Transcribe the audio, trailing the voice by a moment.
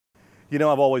You know,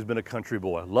 I've always been a country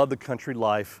boy. Love the country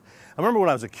life. I remember when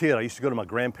I was a kid, I used to go to my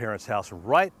grandparents' house, and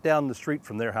right down the street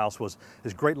from their house was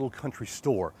this great little country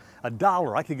store.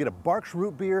 $1, I could get a Barks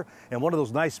root beer and one of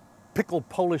those nice pickled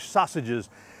Polish sausages.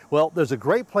 Well, there's a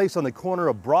great place on the corner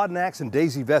of Broadnax and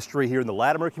Daisy Vestry here in the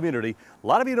Latimer community. A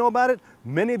lot of you know about it,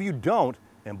 many of you don't,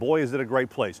 and boy, is it a great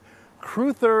place.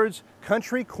 Crutherd's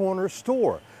Country Corner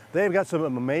Store. They've got some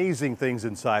amazing things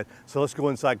inside, so let's go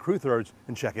inside Crutherd's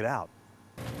and check it out.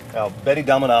 Now, Betty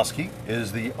Dominowski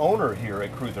is the owner here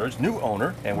at Crutherd's, new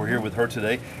owner, and we're here with her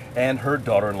today and her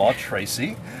daughter-in-law,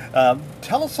 Tracy.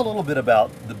 Tell us a little bit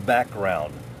about the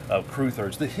background of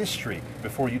Crutherd's, the history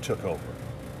before you took over.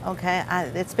 Okay,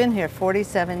 it's been here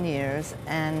 47 years,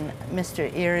 and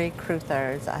Mr. Erie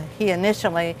Crutherd's, he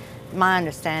initially, my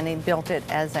understanding, built it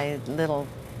as a little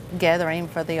gathering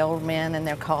for the old men and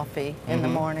their coffee in the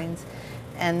mornings.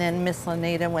 And then Miss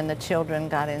Lanita, when the children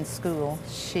got in school,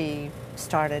 she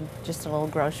started just a little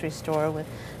grocery store with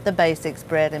the basics,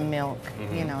 bread and milk,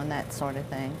 you know, and that sort of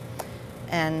thing.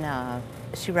 And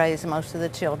she raised most of the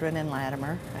children in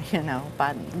Latimer, you know,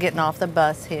 by getting off the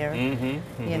bus here,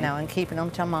 you know, and keeping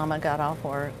them till Mama got off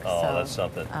work. Oh, so, that's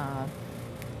something.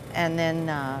 And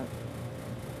then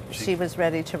she was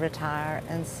ready to retire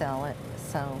and sell it.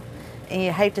 So, and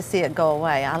you hate to see it go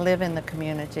away. I live in the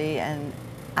community, and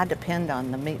I depend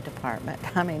on the meat department.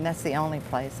 I mean, that's the only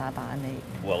place I buy meat.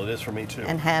 Well, it is for me too.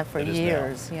 And have for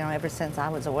years, you know, ever since I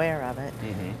was aware of it.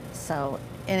 So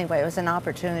anyway, it was an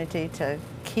opportunity to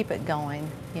keep it going,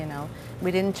 you know.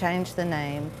 We didn't change the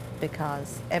name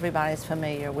because everybody's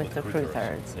familiar with the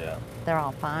Crutherd's. Yeah. They're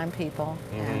all fine people,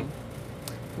 and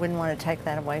wouldn't want to take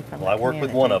that away from the I community. work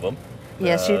with one of them.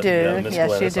 Yes, you do. Yeah, Miss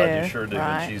Yes, Glennis, you do. I sure do.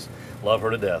 Right. And love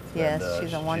her to death. Yes, and,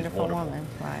 she's a wonderful woman.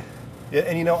 Right. Yeah,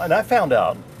 and you know, and I found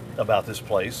out about this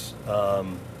place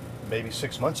maybe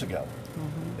 6 months ago,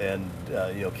 and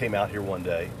you know, came out here one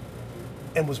day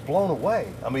and was blown away.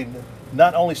 I mean,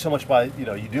 not only so much by, you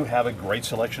know, you do have a great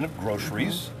selection of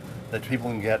groceries that people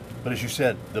can get, but as you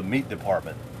said, the meat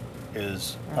department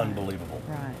is unbelievable.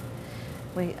 Right.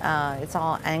 We it's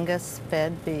all Angus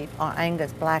fed beef, or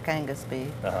black Angus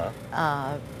beef.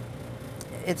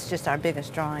 It's just our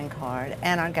biggest drawing card,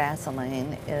 and our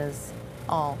gasoline is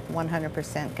all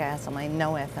 100% gasoline,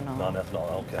 no ethanol.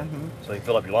 Non-ethanol, okay. So you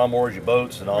fill up your lawnmowers, your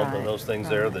boats, and all of those things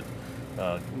there that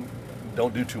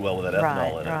don't do too well with that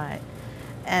ethanol in it. Right.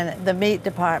 And the meat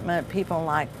department, people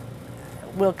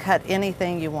will cut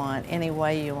anything you want, any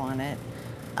way you want it.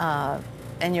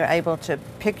 And you're able to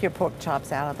pick your pork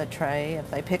chops out of the tray.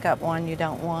 If they pick up one you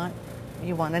don't want,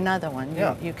 you want another one.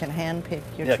 You can hand pick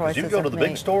your choices of meat. Yeah, because you go to the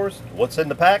big stores, what's in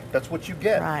the pack, that's what you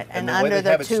get. Right, and under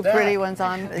the two pretty ones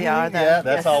on,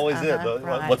 that's always it.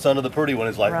 But what's under the pretty one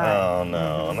is like, oh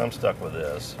no, and I'm stuck with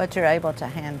this. But you're able to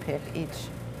hand pick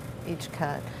each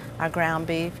cut. Our ground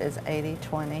beef is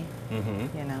 80-20.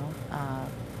 You know,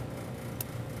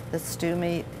 the stew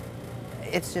meat,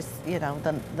 it's just, you know,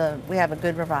 we have a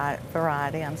good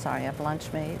variety. I'm sorry, of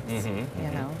lunch meats.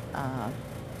 You know,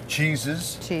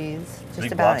 cheeses. Cheese, just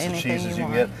big about box anything of cheeses you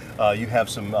can want. get. You have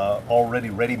some already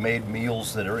ready-made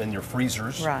meals that are in your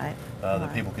freezers. Right.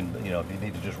 That people can, you know, if you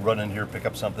need to just run in here, pick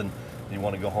up something you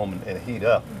want to go home and heat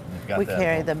up. You've got we that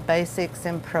carry the basics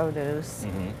in produce.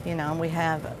 You know, and we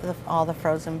have all the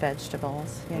frozen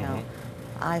vegetables. You know,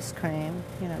 ice cream.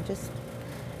 You know, just.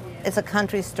 It's a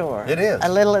country store. It is. A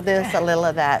little of this, a little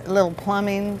of that. A little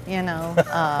plumbing, you know.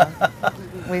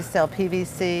 We sell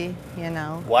PVC, you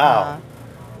know. Wow.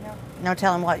 No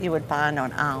telling what you would find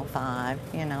on aisle 5.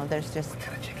 You know, there's just... What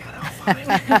kind of chicken aisle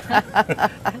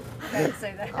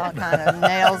 5? All kind of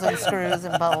nails and screws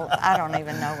and bolts. I don't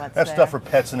even know what's there. That's stuff for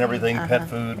pets and everything, pet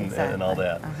food and all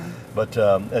that. But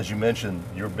as you mentioned,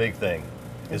 your big thing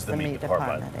is the meat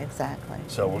department. Exactly.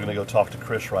 So we're going to go talk to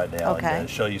Chris right now and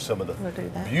show you some of the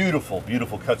beautiful,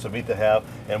 beautiful cuts of meat to have,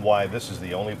 and why this is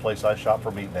the only place I shop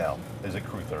for meat now, is at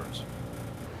Crutherd's.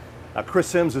 Now, Chris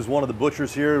Sims is one of the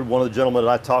butchers here, one of the gentlemen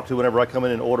that I talk to whenever I come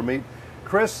in and order meat.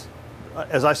 Chris,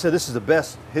 as I said, this is the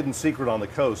best hidden secret on the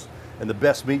coast and the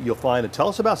best meat you'll find. And tell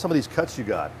us about some of these cuts you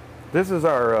got. This is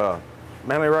our,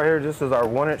 mainly right here, this is our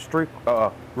 1-inch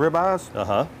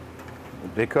ribeyes.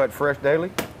 They cut fresh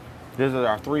daily. This is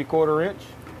our 3/4 inch.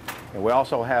 And we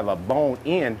also have a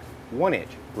bone-in 1-inch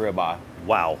ribeye.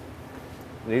 Wow.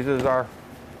 These is our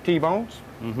T-bones.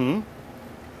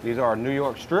 These are our New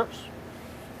York strips.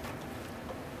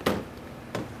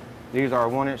 These are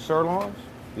 1-inch sirloins.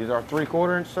 These are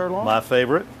 3/4 inch sirloins. My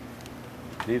favorite.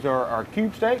 These are our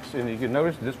cube steaks, and you can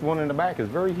notice this one in the back is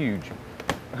very huge.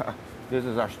 This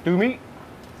is our stew meat.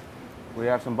 We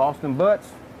have some Boston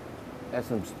butts. That's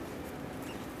some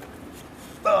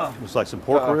looks like some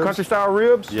pork ribs. Country style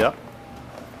ribs. Yep.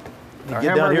 You our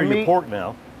get down here, hamburger your meat, pork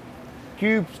now.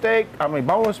 cube steak,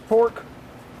 boneless pork,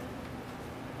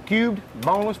 cubed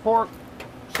boneless pork,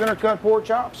 center cut pork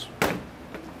chops,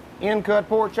 end cut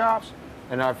pork chops,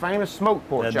 and our famous smoked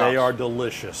pork And chops. they are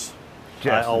delicious.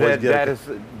 Yes, I always get it.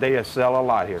 they sell a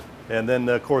lot here. And then,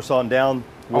 of course, on down,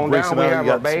 we'll On bring down, some we out. have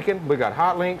You our got bacon. We got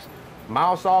hot links,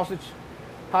 mild sausage,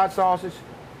 hot sausage,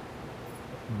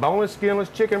 boneless, skinless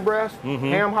chicken breast,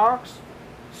 ham hocks,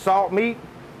 salt meat.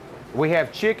 We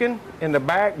have chicken in the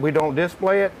back. We don't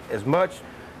display it as much.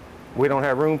 We don't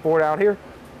have room for it out here.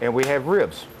 And we have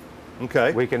ribs.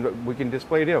 Okay. We can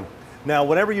display them. Now,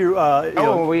 whenever you,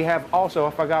 And we have also,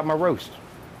 I forgot my roast.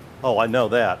 oh, I know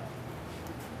that.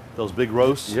 Those big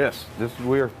roasts. Yes,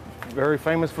 we're very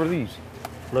famous for these.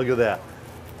 Look at that.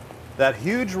 That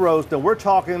huge roast, and we're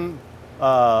talking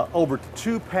over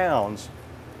 2 pounds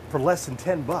for less than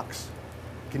 10 bucks.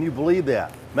 Can you believe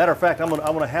that? Matter of fact, I'm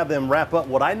gonna have them wrap up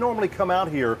what I normally come out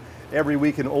here every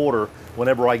week and order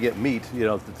whenever I get meat,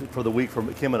 for the week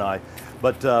from Kim and I.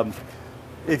 But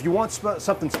if you want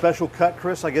something special cut,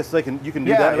 Chris, I guess you can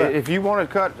do that. Yeah, if you want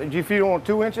to cut, if you want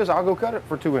 2 inches, I'll go cut it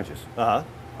for 2 inches.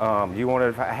 You want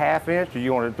it a half inch, or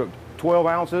you want it 12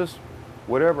 ounces,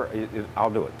 whatever,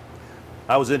 I'll do it.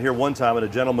 I was in here one time and a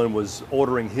gentleman was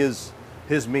ordering his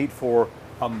meat for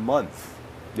a month.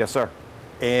 Yes, sir.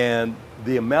 And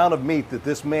the amount of meat that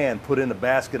this man put in a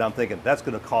basket, I'm thinking, that's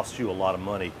going to cost you a lot of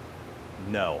money.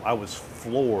 No, I was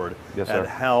floored Yes, at sir.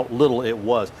 how little it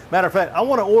was. Matter of fact, I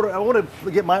want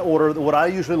to get my order, what I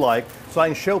usually like, so I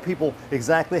can show people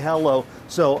exactly how low.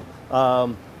 So,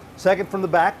 second from the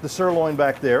back, the sirloin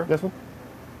back there. This one?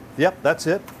 Yep, that's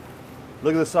it.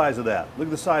 Look at the size of that. Look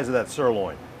at the size of that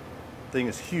sirloin. Thing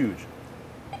is huge.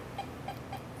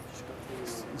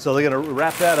 So they're going to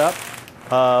wrap that up.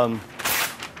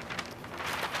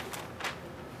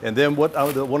 And then one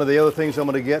of the other things I'm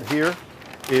going to get here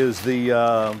is the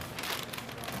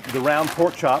round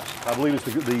pork chops. I believe it's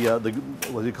the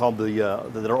what do you call them,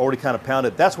 that are already kind of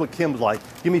pounded. That's what Kim's like.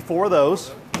 Give me 4 of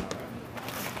those.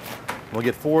 We'll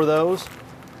get 4 of those.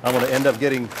 I'm going to end up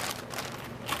getting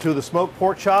 2 of the smoked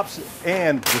pork chops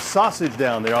and the sausage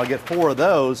down there. I'll get 4 of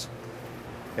those.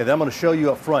 And then I'm going to show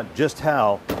you up front just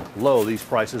how low these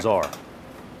prices are.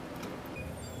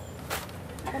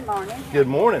 Good morning. Good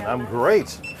morning. I'm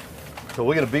great. So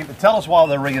we're going to tell us while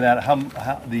they're ringing out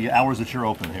how the hours that you're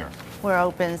open here. We're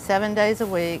open 7 days a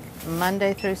week,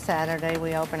 Monday through Saturday.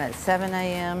 We open at 7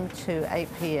 a.m. to 8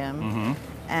 p.m.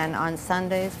 And on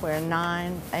Sundays, we're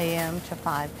 9 a.m. to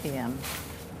 5 p.m.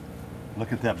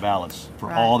 Look at that balance for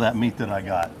Right. all that meat that I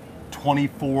got.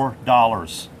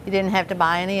 $24. You didn't have to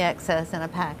buy any excess in a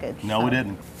package. No, so. we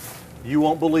didn't. You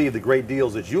won't believe the great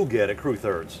deals that you'll get at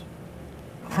Cruthirds.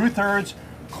 Cruthirds,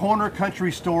 corner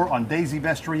country store on Daisy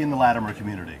Vestry in the Latimer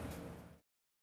community.